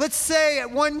 let's say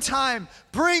at one time,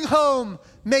 bring home,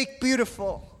 make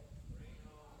beautiful.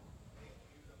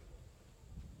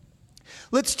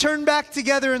 Let's turn back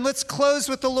together and let's close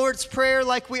with the Lord's Prayer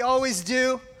like we always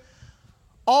do.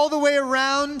 All the way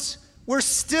around, we're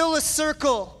still a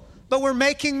circle, but we're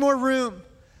making more room.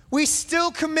 We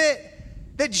still commit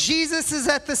that Jesus is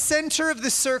at the center of the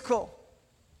circle.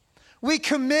 We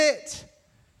commit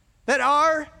that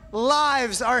our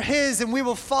lives are His and we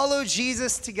will follow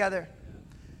Jesus together.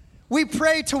 We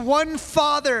pray to one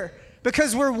Father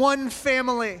because we're one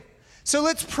family. So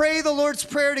let's pray the Lord's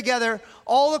Prayer together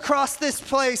all across this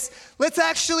place. Let's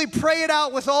actually pray it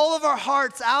out with all of our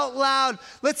hearts out loud.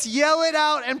 Let's yell it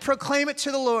out and proclaim it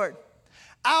to the Lord.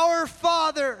 Our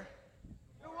Father,